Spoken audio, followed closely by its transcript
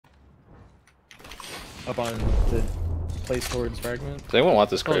up on the place towards fragment. Does anyone want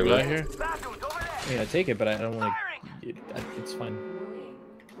this crate? Right here. I mean, I take it, but I don't want to. It's fine.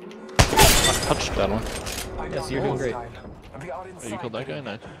 Touched that one. Yes, you're doing great. Oh, you killed that guy?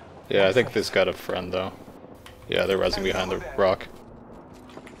 Nice. Yeah, I think this got a friend though. Yeah, they're resing behind the rock.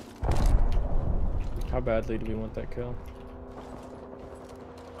 How badly do we want that kill?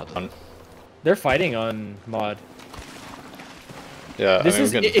 They're fighting on mod. Yeah, This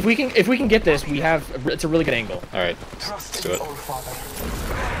I mean, is if we can get this, we have it's a really good angle. All right, let's do it.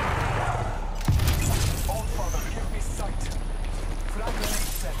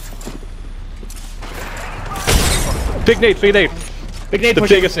 Big nade, big nade. Big nade. The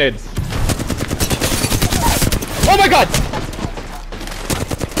biggest nade. Oh my god!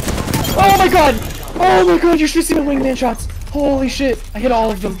 Oh my god! Oh my god! You should see the wingman shots. Holy shit! I hit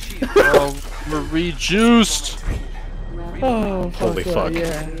all of them. Oh, we're rejuiced. Oh, fuck. Holy fuck.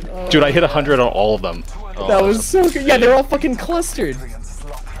 Yeah. Oh, Dude, I hit 100 on all of them. Oh, that was so good. Yeah, they're all fucking clustered.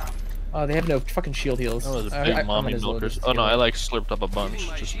 Oh, they have no fucking shield heals. That was a big mommy might as well milkers. just Oh no, heal. I like slurped up a bunch.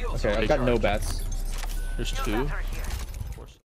 Just Okay, I've got no bats. There's two.